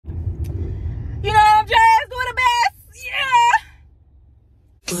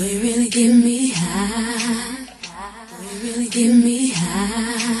get me high. You really get me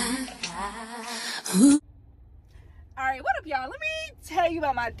high. Ooh. Alright, what up, y'all? Let me tell you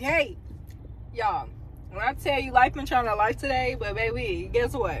about my day. Y'all, when I tell you life been trying to life today, but baby,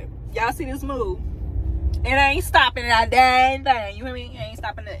 guess what? Y'all see this move? It ain't stopping that dang thing. You hear me? It ain't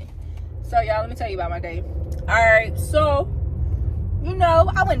stopping nothing. So, y'all, let me tell you about my day. Alright, so, you know,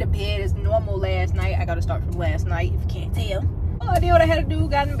 I went to bed as normal last night. I gotta start from last night, if you can't tell. Oh, I did what I had to do,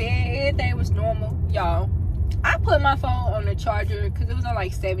 got in bed, everything was normal. Y'all, I put my phone on the charger because it was on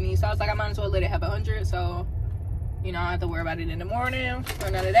like 70, so I was like, I might as well let it have 100, so, you know, I don't have to worry about it in the morning or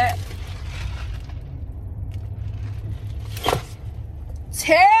none of that.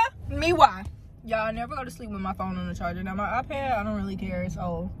 Tell me why. Y'all, I never go to sleep with my phone on the charger. Now, my iPad, I don't really care,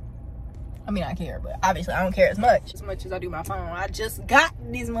 so, I mean, I care, but obviously I don't care as much as I do my phone. I just got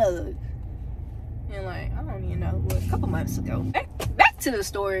this mug. And like, I don't even know, what, a couple months ago. Back to the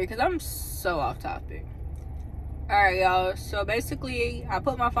story, because I'm so off topic. Alright, y'all, so basically, I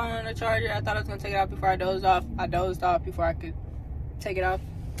put my phone on the charger. I thought I was going to take it off before I dozed off. I dozed off before I could take it off.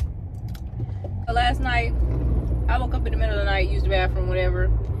 So last night, I woke up in the middle of the night, used the bathroom, whatever.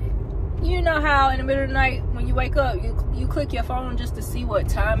 You know how in the middle of the night, when you wake up, you click your phone just to see what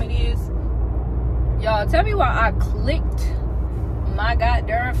time it is? Y'all, tell me why I clicked my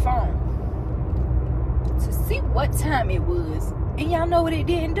goddamn phone to see what time it was. And y'all know what it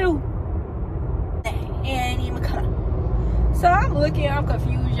didn't do? It ain't even come. So I'm looking, I'm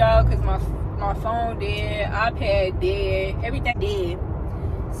confused, y'all, because my phone dead, iPad dead, everything dead.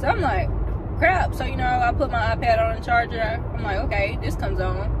 So I'm like, crap. So, you know, I put my iPad on the charger. I'm like, okay, this comes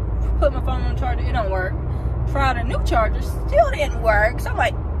on. Put my phone on the charger, it don't work. Tried a new charger, still didn't work. So I'm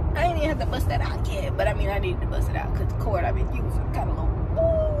like, I ain't even have to bust that out yet. But I mean, I needed to bust it out because the cord I've been using kind of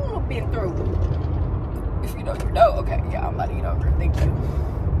a little bit through. If you know, you know. Okay, yeah, I'm about to get over it. Thank you.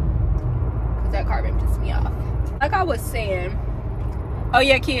 Because that car been pissing me off. Like I was saying, oh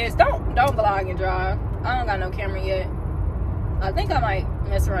yeah, kids, don't vlog and drive. I don't got no camera yet. I think I might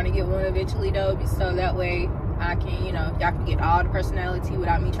mess around and get one eventually though, so that way I can, you know, y'all can get all the personality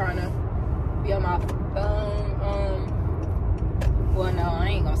without me trying to be on my phone. Well, no, I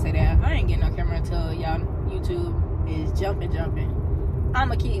ain't gonna say that. I ain't getting no camera until y'all YouTube is jumping.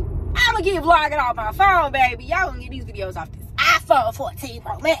 I'ma keep vlogging off my phone, baby. Y'all gonna get these videos off this iPhone 14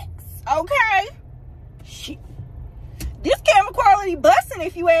 Pro Max, okay? Shit, this camera quality busting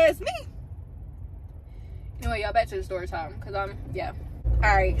if you ask me. Anyway, y'all, back to the story time, because yeah.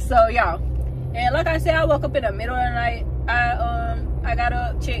 Alright, so y'all, and like I said, I woke up in the middle of the night. I got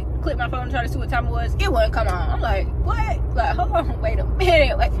up, clicked my phone, tried to see what time it was. It wouldn't come on. I'm like, what? Like, hold on, wait a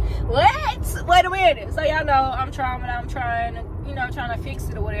minute. Like, what? Wait a minute. So y'all know I'm trying, you know, trying to fix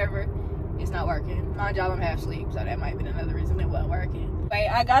it or whatever. It's not working. Mind y'all, I'm half asleep, so that might have been another reason it wasn't working. Wait,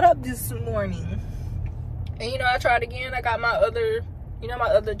 I got up this morning, and you know, I tried again. I got my other, you know, my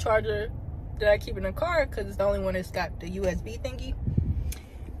other charger that I keep in the car because it's the only one that's got the USB thingy.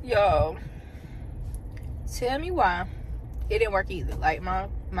 Yo, tell me why it didn't work either. Like, my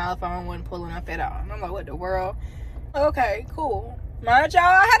phone wasn't pulling up at all. And I'm like, what the world? Okay, cool. Mind y'all,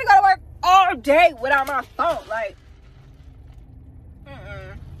 I had to go to work all day without my phone. Like,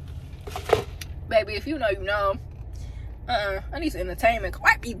 baby, if you know, you know. I need some entertainment. I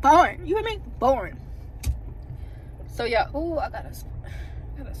might be boring. You hear me? Boring. So, yeah. Ooh, I got a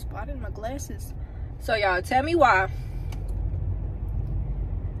spot in my glasses. So, y'all, tell me why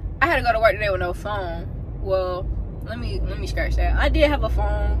I had to go to work today with no phone. Well, let me scratch that. I did have a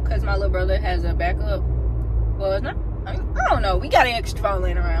phone because my little brother has a backup. Well, it's not, I don't know. We got an extra phone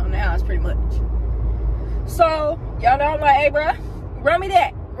laying around the house pretty much. So, y'all know I'm like, hey, bro, run me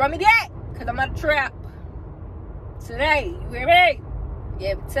that. Because I'm at a trap today. You hear me?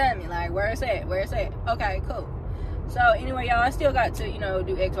 Yeah, but tell me, like, where it's at? Okay, cool. So, anyway, y'all, I still got to, you know,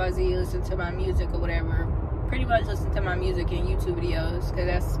 do XYZ, listen to my music or whatever. Pretty much listen to my music and YouTube videos, because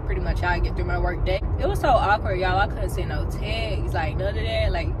that's pretty much how I get through my work day. It was so awkward, y'all. I couldn't send no texts, like none of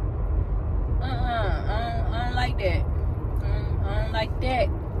that. Like, I don't like that. I don't like that.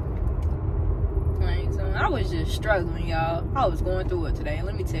 Like, so I was just struggling, y'all. I was going through it today.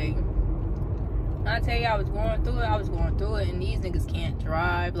 Let me tell you. I tell you, I was going through it, and these niggas can't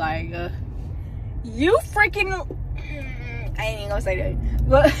drive. Like, you freaking. I ain't even gonna say that,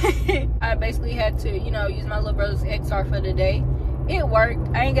 but I basically had to, you know, use my little brother's XR for the day. It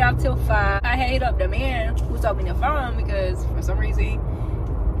worked. I ain't get off till 5. I hit up the man who sold me the phone because for some reason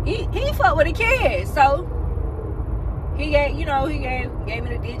he fucked with a kid, so he gave me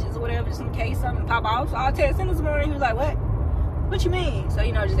the digits or whatever just in case something pop off. So I texted him this morning. He was like, what you mean? So,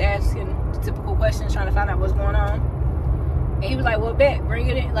 you know, just asking the typical questions, trying to find out what's going on. And he was like, well, bet, bring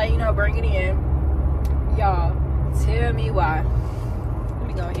it in. Like, you know, bring it in. Y'all, tell me why. Let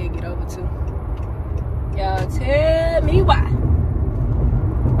me go ahead and get over to. Y'all, tell me why.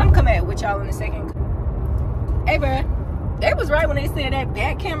 I'm coming with y'all in a second. Hey, bro. They was right when they said that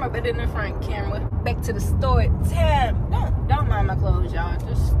back camera better than the front camera. Back to the story time. Don't mind my clothes, y'all.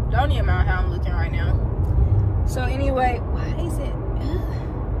 Just don't even mind how I'm looking right now. So anyway, why is it?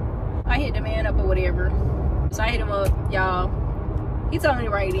 I hit the man up or whatever. So I hit him up, y'all. He told me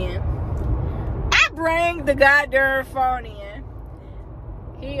to write in. I bring the goddamn phone in.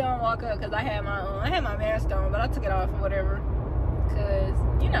 He don't walk up because I had my mask on, but I took it off or whatever. Cause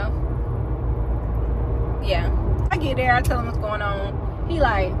you know, yeah. I get there, I tell him what's going on. When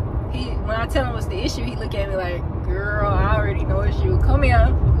I tell him what's the issue, he look at me like, girl, I already know it's you. Come here.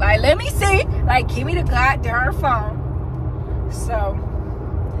 Like, let me see. Like, give me the goddamn phone. So,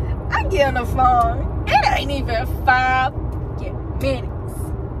 I get on the phone. It ain't even 5 minutes.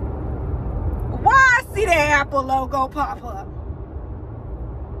 Why I see the Apple logo pop up?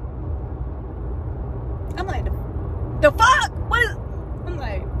 I'm like, the fuck? What is... I'm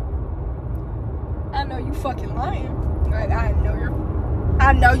like, I know you fucking lying. Like, I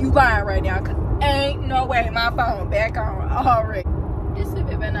know you lying right now, cause ain't no way my phone back on already. This if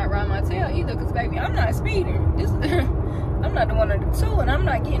it better not ride my tail either, cause baby, I'm not speeding. I'm not the one of the two, and I'm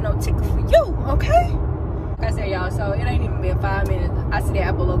not getting no ticket for you, okay? Like I said, y'all, so it ain't even been 5 minutes. I see the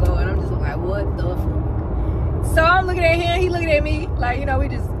Apple logo, and I'm just like, what the fuck? So I'm looking at him, he looking at me, like, you know, we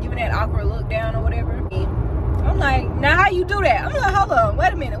just giving that awkward look down or whatever. I'm like, now how you do that? I'm like, hold on,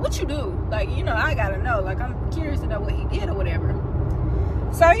 wait a minute, what you do? Like, you know, I gotta know. Like, I'm curious to know what he did or whatever.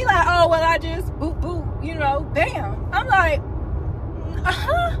 So he like, oh, well, I just boop, boop, you know, bam. I'm like,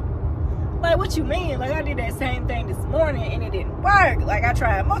 like, what you mean? Like, I did that same thing this morning and it didn't work. Like, I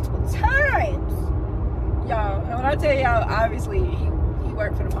tried multiple times. Y'all, and when I tell y'all, obviously, he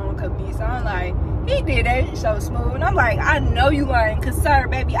worked for the phone company. So I'm like, he did that so smooth. And I'm like, I know you lying. Because, sir,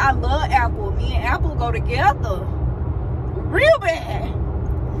 baby, I love Apple. Me and Apple go together. Real bad.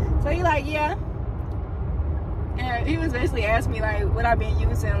 So he like, yeah. And he was basically asking me, like, what I've been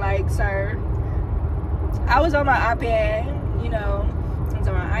using. Like, sir, I was on my iPad, you know. I was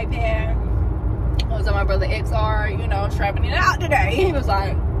on my iPad. I was on my brother XR, you know, strapping it out today. He was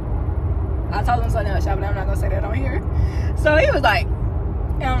like, I told him something else, but I'm not going to say that on here. So he was like,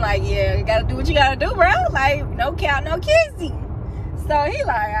 and I'm like, yeah, you got to do what you got to do, bro. Like, no count, no kissing. So he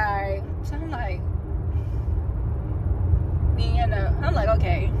like, all right. So I'm like, you know, I'm like,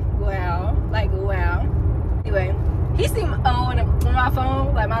 okay, wow. Like, wow. Anyway, he see on my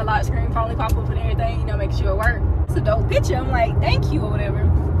phone, like my lock screen probably pop up and everything, you know, make sure it work. It's a dope picture. I'm like, thank you or whatever.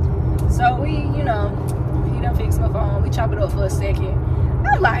 So we, you know, he done fixed my phone. We chop it up for a second.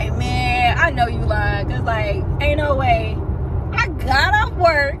 I'm like, man, I know you lying. Cause like, ain't no way. I got off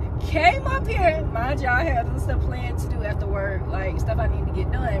work, came up here. Mind you, I had some stuff planned to do after work, like stuff I need to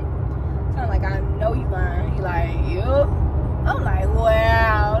get done. So I'm like, I know you lying. He like, yup. I'm like,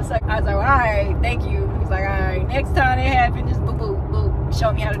 wow. So I was like, all right, thank you. He's like, all right, next time it happens, just boop, boop, boop.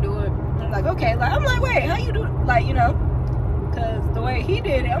 Show me how to do it. I'm like, okay. Like, I'm like, wait, how you do it? Like, you know, because the way he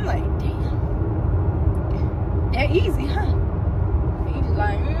did it, I'm like, damn. That easy, huh? He just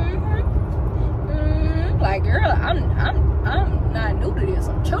like, like, girl, I'm not new to this.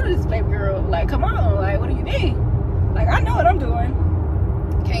 I'm true to this, baby girl. Like, come on. Like, what do you need? Like, I know what I'm doing.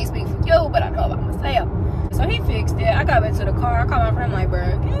 Can't speak for you, but I know about myself. So he fixed it. I got back to the car. I called my friend, like,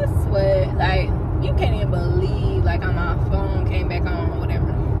 bro, guess what? Like, you can't even believe, like, how my phone came back on or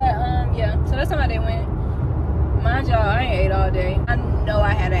whatever. But, yeah. So that's how they went. Mind y'all, I ain't ate all day. I know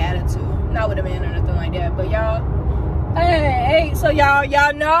I had an attitude. Not with a man or nothing like that. But y'all, hey, so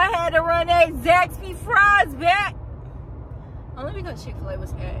y'all know I had to run that Zaxby fries back. Oh, let me go Chick-fil-A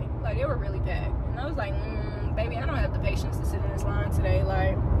was packed. Like, they were really packed. And I was like, baby, I don't have the patience to sit in this line today.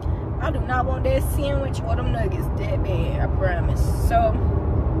 Like, I do not want that sandwich or them nuggets that bad, I promise. So,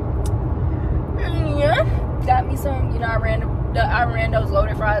 yeah, got me some, you know, I ran those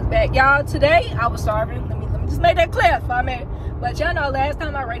loaded fries back. Y'all, today, I was starving. Let me just make that clear for me. But y'all know, last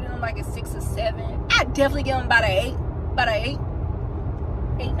time I rated them like a 6 or 7. I definitely give them about an 8. About an 8.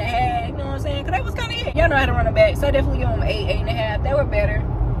 8.5, you know what I'm saying? Because they was kind of it. Y'all know how to run them back. So I definitely give them 8, 8.5. They were better.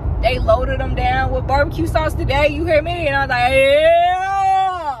 They loaded them down with barbecue sauce today. You hear me? And I was like,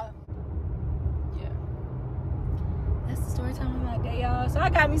 yeah. That's the story time of my day, y'all. So I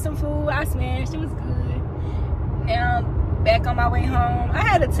got me some food. I smashed. It was good. Now, back on my way home. I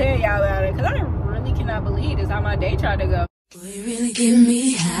had to tell y'all about it because I really cannot believe this, how my day tried to go. Boy, you really get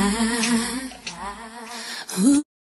me high.